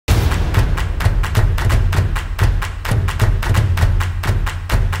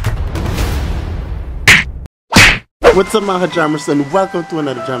What's up mga ka-jammers and welcome to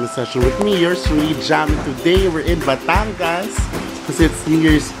another jamming session with me, yours truly, Jam. Today we're in Batangas kasi it's New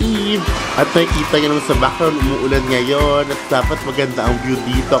Year's Eve at nakikita nyo naman sa background, umuulan ngayon at dapat maganda ang view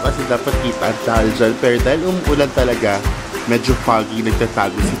dito kasi dapat kita ang Taal dyan, pero dahil umuulan talaga, medyo foggy,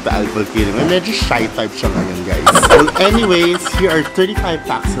 nagtatago si Taal Volcano. Medyo shy type siya ngayon, guys. Well, anyways, here are 35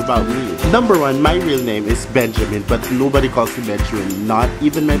 facts about me. Number 1, my real name is Benjamin, but nobody calls me Benjamin. Not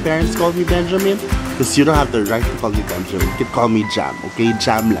even my parents call me Benjamin, because you don't have the right to call me Benjamin. You can call me Jam, okay?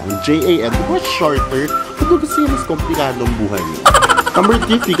 Jam lang. J-A-M. Much shorter, pero kasi mas komplikado ang buhay niyo. Number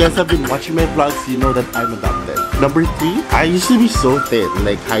 2, if you guys have been watching my vlogs, you know that I'm adopted. Number 3, I used to be so thin.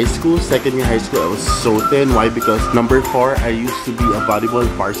 Like high school, second year high school, I was so thin. Why? Because number 4, I used to be a volleyball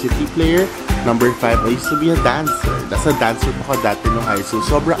varsity player. Number 5, I used to be a dancer. Nasa dancer pa ako dati no high school.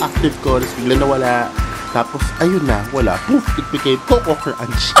 Sobrang active ko, tapos bigla nawala. Tapos, ayun na, wala. Poof! It became Coco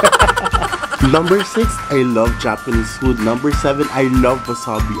Crunch. Number 6, I love Japanese food. Number 7, I love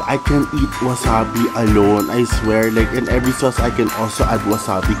wasabi. I can eat wasabi alone. I swear, like in every sauce, I can also add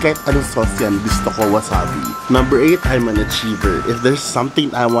wasabi. Kahit anong sauce yan, gusto ko wasabi. Number 8, I'm an achiever. If there's something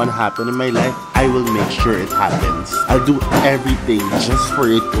I want to happen in my life, I will make sure it happens. I'll do everything just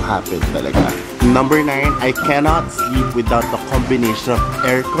for it to happen talaga. Number 9, I cannot sleep without the combination of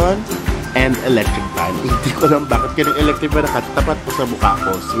aircon and electric fan. Hindi ko lang bakit kaya ng electric fan nakatapat po sa mukha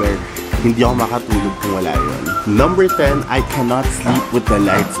ko. Swear, hindi ako makatulog kung wala yun. Number 10, I cannot sleep with the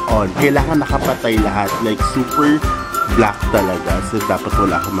lights on. Kailangan nakapatay lahat. Like super black talaga. So dapat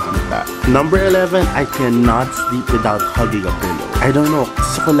wala akong makita. Number 11, I cannot sleep without hugging a pillow. I don't know.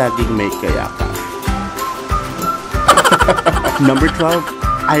 Gusto ko laging may kayaka. Number 12,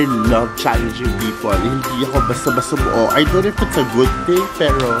 I love challenging people. Hindi ako basta-basta buo. I don't know if it's a good thing,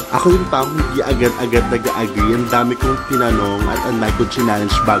 pero ako yung taong hindi agad-agad nag-agree. Ang dami kong tinanong at ang dami kong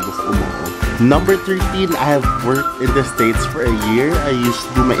challenge bago ko umuo. Number 13, I have worked in the States for a year. I used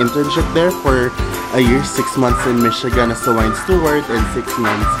to do my internship there for a year, 6 months in Michigan as a wine steward and 6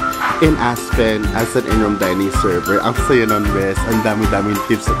 months in Aspen as an in-room dining server. Ang saya nun, bes. Ang dami-daming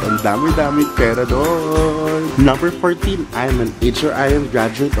tips at ang dami-daming pera doon. Number 14, I'm an HRIM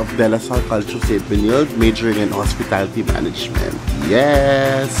graduate of De La Salle Culture St. Benilde, majoring in hospitality management.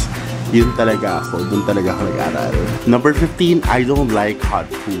 Yes! Yun talaga ako. Doon talaga ako nag-aral. Number 15, I don't like hot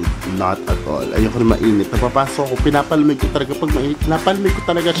food. Not at all. Ayoko na mainit. Napapasok ako, pinapalamig ko talaga. Pag mainit, pinapalamig ko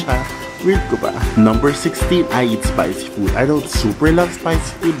talaga siya. Weird ko ba? Number 16, I eat spicy food. I don't super love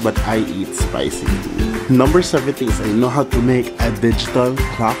spicy food, but I eat spicy food. Number 17 is I know how to make a digital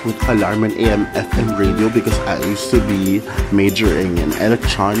clock with alarm and AM FM radio because I used to be majoring in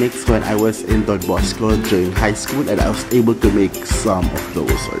electronics when I was in Don Bosco during high school, and I was able to make some of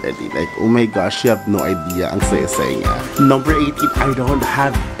those already. Like, oh my gosh, you have no idea. Ang saya-saya nga. Number 18, I don't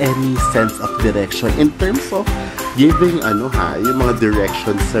have any sense of direction in terms of giving yung mga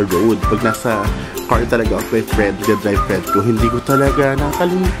directions sa road. Pag nasa car talaga ako, may friend, drive friend ko, hindi ko talaga,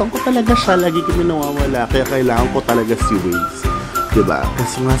 nakalimutan ko talaga siya, lagi kami nawawala, kaya kailangan ko talaga si Waze. Diba?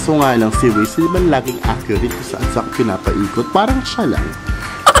 Kaso nga lang si Waze, hindi man laging accurate kung saan sa pinapaikot, parang siya lang.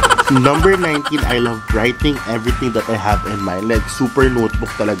 Number 19, I love writing everything that I have in mind. Like, super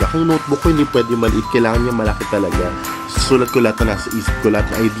notebook talaga. Kung notebook ko, hindi pwede maliit. Kailangan niya malaki talaga. Sulat ko lahat na nasa isip ko, lahat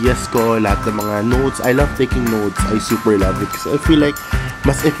ng ideas ko, lahat ng mga notes. I love taking notes. I super love it. Kasi I feel like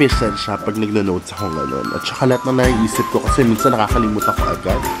mas efficient siya pag nagno-notes ako ngayon. At saka lahat ng naiisip ko, kasi minsan nakakalimutan ko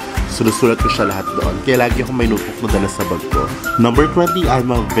agad. Sulat ko siya lahat doon. Kaya lagi ako may notebook na dala sa bag ko. Number 20,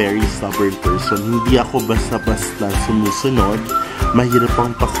 I'm a very stubborn person. Hindi ako basta-basta sumusunod. Mahirap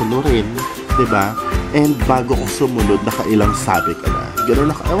ang pasunurin, diba? And bago ko sumunod, nakailang sabi ka na.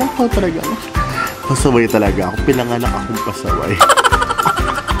 Gano'n ako, ewan ko talaga. Pasaway talaga ako. Pinanganak akong pasaway.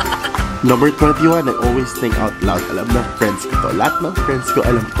 Number 21, I always think out loud. Alam ng friends ko to. Lahat ng friends ko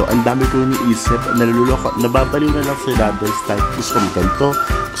alam to. Ang dami ko iniisip. Nalululoko. Nababaliw na lang sa others type. Gusto mo ganito.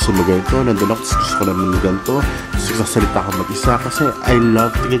 Gusto mo ganito. Nandun ako. Gusto ko naman ganito. Gusto ko sasalita ko mag-isa. Kasi I love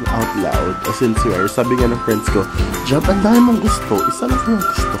thinking out loud. As in, swear. Sabi nga ng friends ko, Jab, ang dami mong gusto. Isa lang yung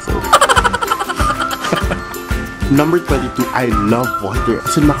gusto ko. Number 22, I love water.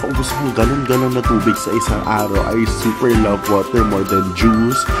 Kasi makaubos akong ganon-ganon na tubig sa isang araw. I super love water more than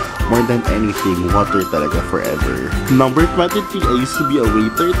juice, more than anything. Water talaga forever. Number 23, I used to be a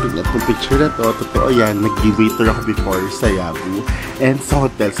waiter. Tingnan itong picture na to. Totoo yan. Nag-waiter ako before sa Yabu. And sa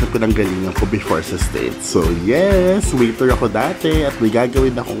hotel sa pinanggalingan ko before sa States. So yes, waiter ako dati. At may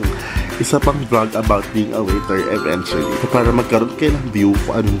gagawin akong isa pang vlog about being a waiter eventually. Para magkaroon kayo ng view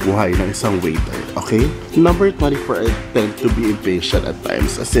kung anong buhay ng isang waiter. Okay? Number 24, I tend to be impatient at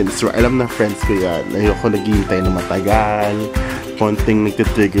times. As in, so, alam na friends ko yan. Ayoko naghihintay na matagal. konting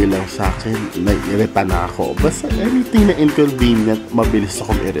nagtitrigger lang sa akin, naiirita na ako. Basta anything na inconvenient, mabilis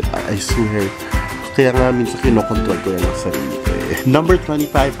akong irita. I swear. Kaya nga minsan kinokontrol ko yan ang sarili ko eh. Number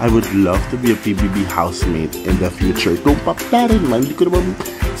 25, I would love to be a PBB housemate in the future. Kung paplarin man, hindi ko naman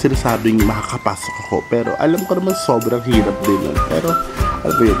sinasabing makakapasok ako. Pero alam ko naman sobrang hirap din nun. Pero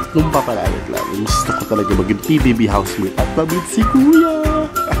alam mo yun, kung papalarin lang, gusto ko talaga maging PBB housemate at mabit si Kuya.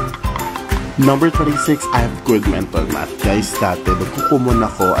 Number 26, I have good mental math. Guys, dati, nagkukumon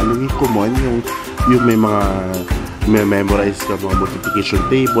ako. Alam yung kumon, yung may mga may memorize ka mga multiplication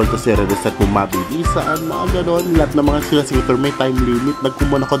table, tapos i-reset mo mabilisaan, mga ganon. Lahat ng mga sila siguro may time limit.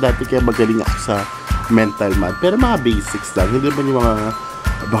 Nagkumon ako dati kaya magaling ako sa mental math. Pero mga basics lang. Hindi naman yung mga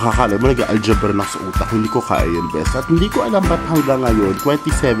baka kala mo nag-algebra na sa utak. Hindi ko kaya yun, best. At hindi ko alam ba't hanggang ngayon,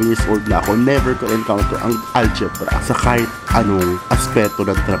 27 years old na ako, never ko encounter ang algebra sa kahit anong aspeto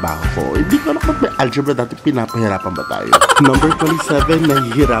ng trabaho ko. Hindi ko alam ba't may algebra dati, pinapahirapan ba tayo? Number 27,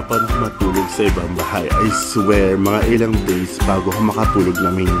 nahihirapan ako matulog sa ibang bahay. I swear, mga ilang days bago ako makatulog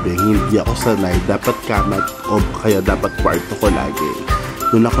na mahimbing, hindi ako sanay. Dapat kamat o kaya dapat kwarto ko lagi.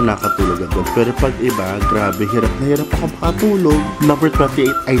 Doon ako nakatulog agad. Pero pag iba, grabe, hirap na hirap ako makatulog. Number 28,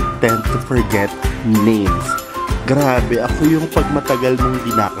 I tend to forget names. Grabe, ako yung pag matagal mong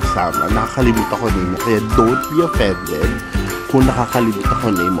hindi nakasama, nakakalimut ako name mo. Kaya don't be offended kung nakakalimut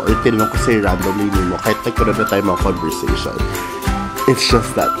ako name mo or tinanong ko sa'yo randomly name mo kahit nagkaroon na tayo mga conversation. It's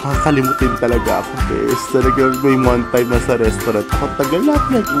just that, makakalimutin talaga ako, best. Talagang may one time na sa restaurant ako, tagal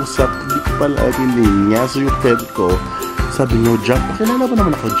natin nag-usap, hindi ko pala yung name niya. So yung friend ko, sabi nyo, John, pakilala mo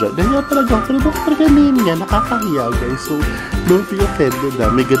naman ako, John. Dahil nga talaga, pero bakit talaga name niya, nakakahiya, guys. So, don't be offended,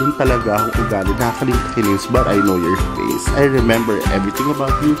 may ganun talaga akong ugali. Nakakalimut ka names, but I know your face. I remember everything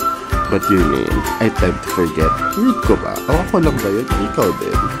about you, but your name, I tend to forget. Read ko ba? O ako lang ba yun? Ikaw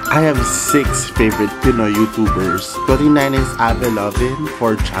din. I have 6 favorite Pinoy YouTubers. 29 is Ave Lovin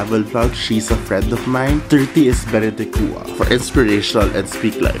for travel vlogs. She's a friend of mine. 30 is Benedict Kua for inspirational and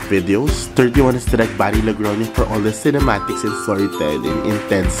speak life videos. 31 is Direct Barry Lagrone for all the cinematics and storytelling.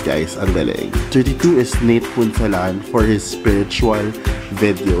 Intense, guys. Ang galing. 32 is Nate Punsalan for his spiritual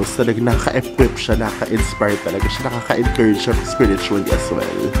videos. Talagang naka-equip siya, naka-inspire talaga siya, naka-encourage siya spiritually as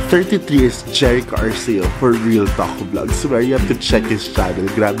well. 33 is Jericho Arceo for Real Talk Vlogs, where you have to check his channel.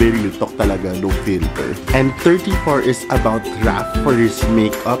 Grabe, real talk talaga, no filter. And 34 is about Raph for his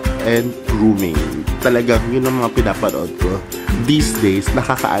makeup and grooming. Talagang yun ang mga pinapanood ko. These days,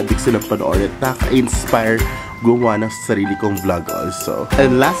 nakaka-addict silang panoorin, nakaka-inspire gumawa ng sarili kong vlog also.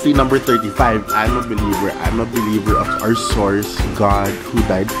 And lastly, number 35, I'm a believer of our source, God, who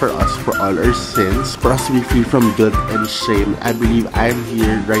died for us for all our sins, for us to be free from guilt and shame. I believe I'm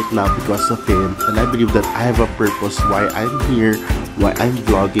here right now because of Him, and I believe that I have a purpose why I'm here, why I'm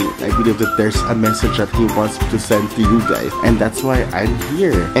vlogging. I believe that there's a message that He wants to send to you guys, and that's why I'm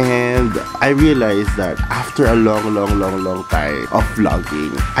here. And I realized that after a long time of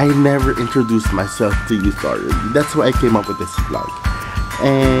vlogging, I never introduced myself to you thoroughly. That's why I came up with this vlog.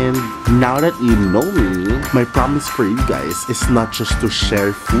 And now that you know me, my promise for you guys is not just to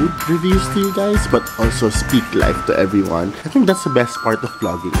share food reviews to you guys, but also speak life to everyone. I think that's the best part of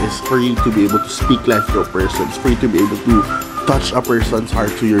vlogging, is for you to be able to speak life to a person, for you to be able to touch a person's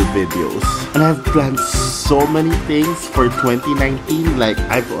heart to your videos. And I've planned so many things for 2019. Like,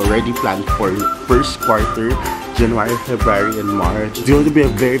 I've already planned for first quarter, January, February, and March. It's going to be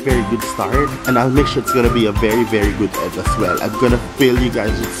a very good start, and I'll make sure it's going to be a very good end as well. I'm going to fill you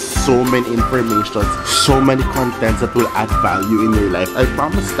guys with so many information, so many contents that will add value in your life. I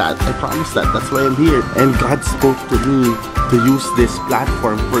promise that. That's why I'm here. And God spoke to me to use this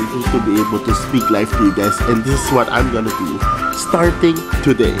platform for you to be able to speak life to you guys, and this is what I'm gonna do starting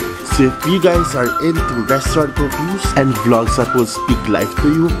today. So if you guys are into restaurant reviews and vlogs that will speak life to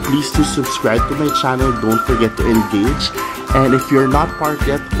you, please do subscribe to my channel. Don't forget to engage. And if you're not part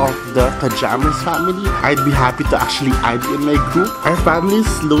yet of the Kajammers family, I'd be happy to actually add you in my group. Our family is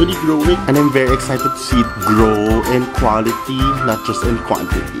slowly growing, and I'm very excited to see it grow in quality, not just in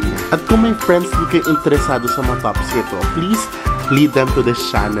quantity. At kung may friends na kayo interesado sa mga topics ito, please lead them to this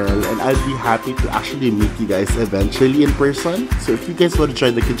channel, and I'll be happy to actually meet you guys eventually in person. So if you guys want to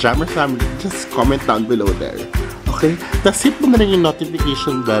join the Kajammers family, just comment down below there. Okay? Tapos hit mo na rin yung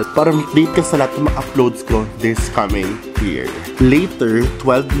notification bell para update ka sa lahat ng mga uploads ko this coming year. Later,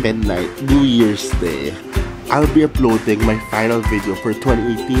 12 midnight, New Year's Day, I'll be uploading my final video for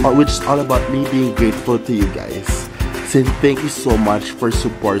 2018, which is all about me being grateful to you guys. Saying thank you so much for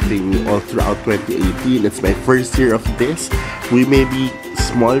supporting me all throughout 2018. It's my first year of this. We may be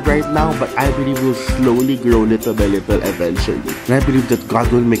small right now, but I believe we'll slowly grow little by little eventually. And I believe that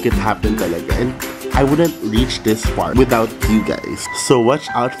God will make it happen talaga. And I wouldn't reach this far without you guys. So watch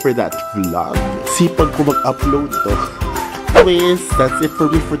out for that vlog. Sipag ko mag-upload to. Anyways, that's it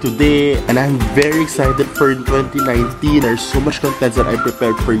for me for today, and I'm very excited for 2019. There's so much content that I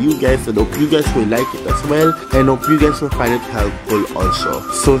prepared for you guys, and hope you guys will like it as well, and hope you guys will find it helpful also.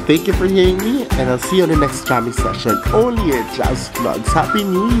 So thank you for hearing me, and I'll see you on the next jamming session only at Jazz Vlogs. Happy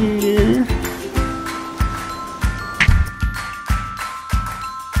New Year!